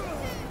what to do!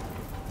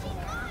 She's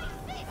my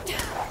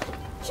sister!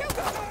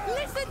 Hugo,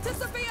 listen to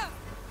Sophia.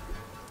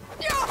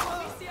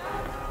 Amicia,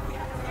 we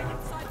have to get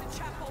inside the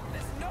chapel.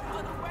 There's no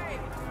other way.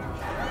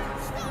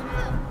 Stop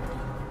them!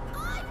 I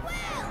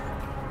will!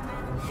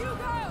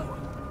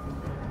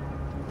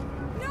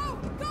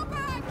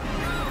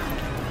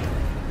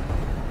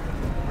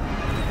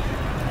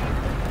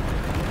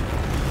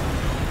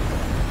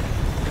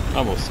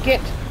 Almost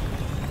skipped.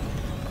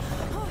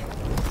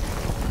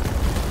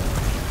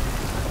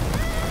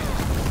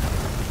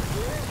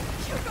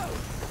 Hugo!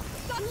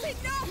 That's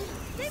enough!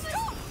 They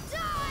will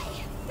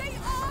die! They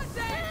are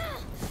dead!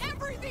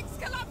 Everything's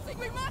collapsing!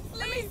 We must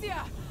leave!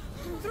 Amicia!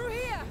 Through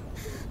here!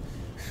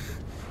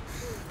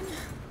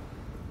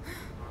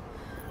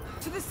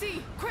 To the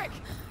sea! Quick!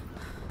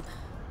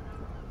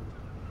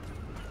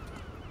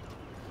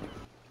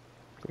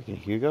 Freaking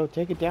Hugo,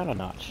 take it down a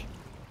notch.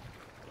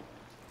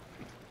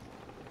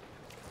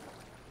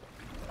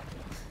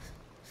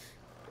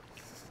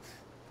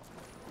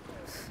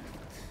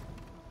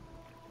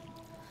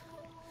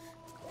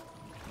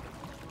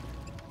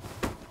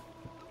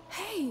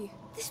 Hey!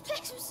 This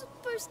place was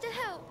supposed to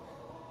help,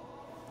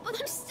 but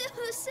I'm still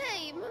the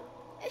same.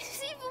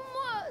 It's even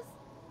worse.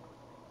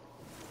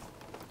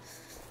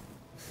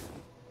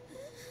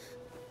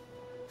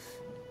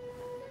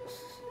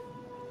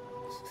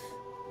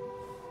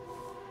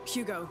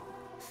 Hugo,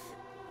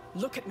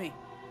 look at me.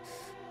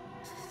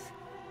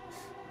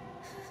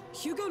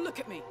 Hugo, look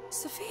at me.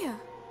 Sophia.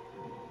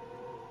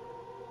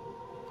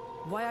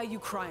 Why are you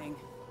crying?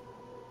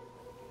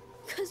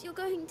 Because you're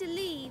going to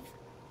leave.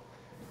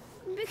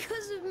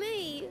 Because of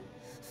me.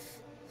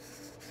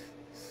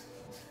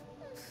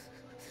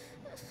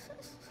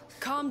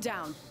 Calm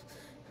down.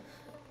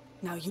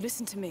 Now you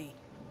listen to me.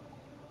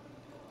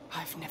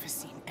 I've never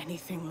seen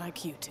anything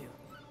like you two.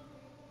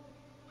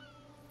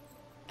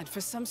 And for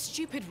some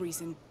stupid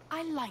reason,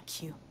 I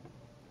like you.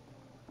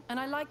 And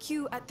I like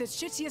you at the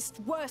shittiest,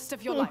 worst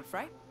of your life,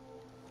 right?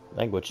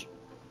 Language.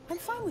 I'm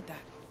fine with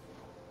that.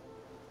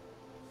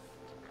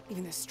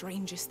 Even the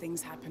strangest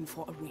things happen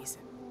for a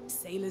reason.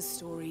 Sailors'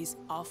 stories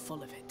are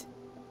full of it.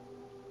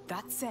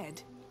 That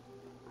said,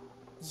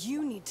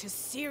 you need to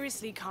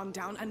seriously calm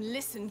down and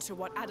listen to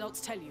what adults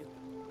tell you.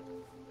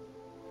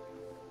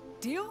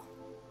 Deal?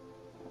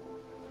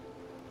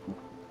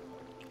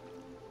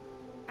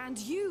 And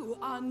you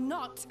are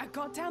not a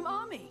goddamn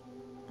army.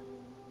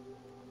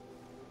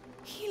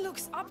 He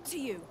looks up to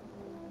you.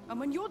 And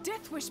when your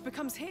death wish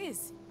becomes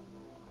his,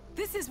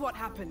 this is what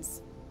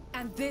happens.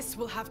 And this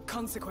will have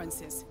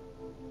consequences.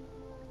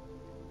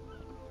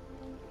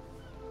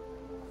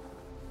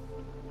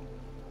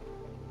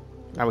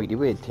 I mean, you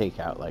would take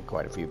out like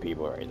quite a few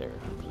people right there.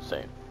 I'm just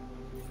saying.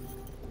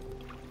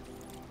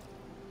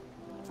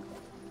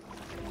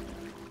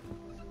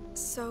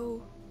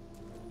 So...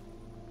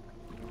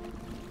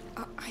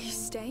 are you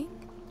staying?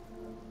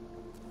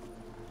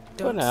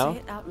 Don't now. say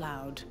it out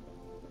loud.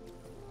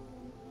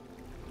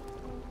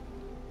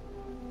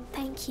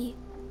 Thank you.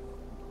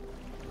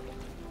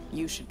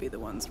 You should be the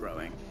ones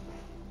rowing.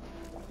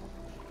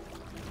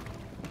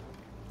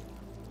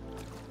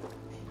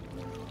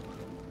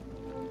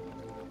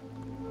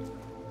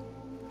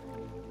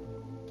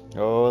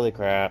 Holy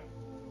crap.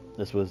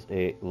 This was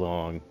a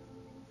long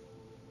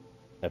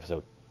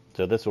episode.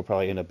 So this will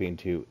probably end up being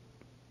two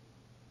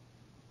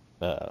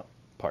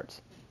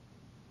parts.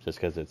 Just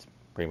because it's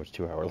pretty much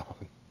 2 hour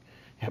long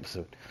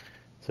episode.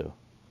 So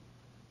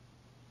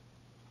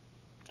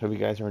hope you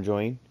guys are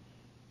enjoying.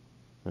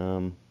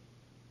 So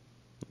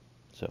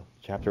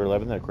chapter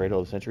 11, the Cradle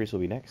of Centuries, will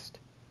be next.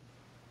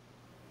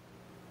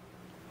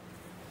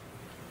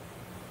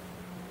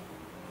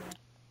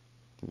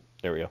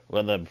 There we go.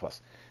 11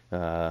 plus.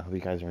 Hope you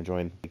guys are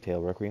enjoying Big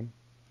Tale Requiem.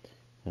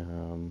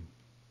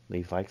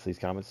 Leave likes, leave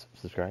comments,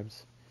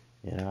 subscribes,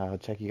 and I'll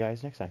check you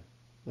guys next time.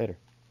 Later.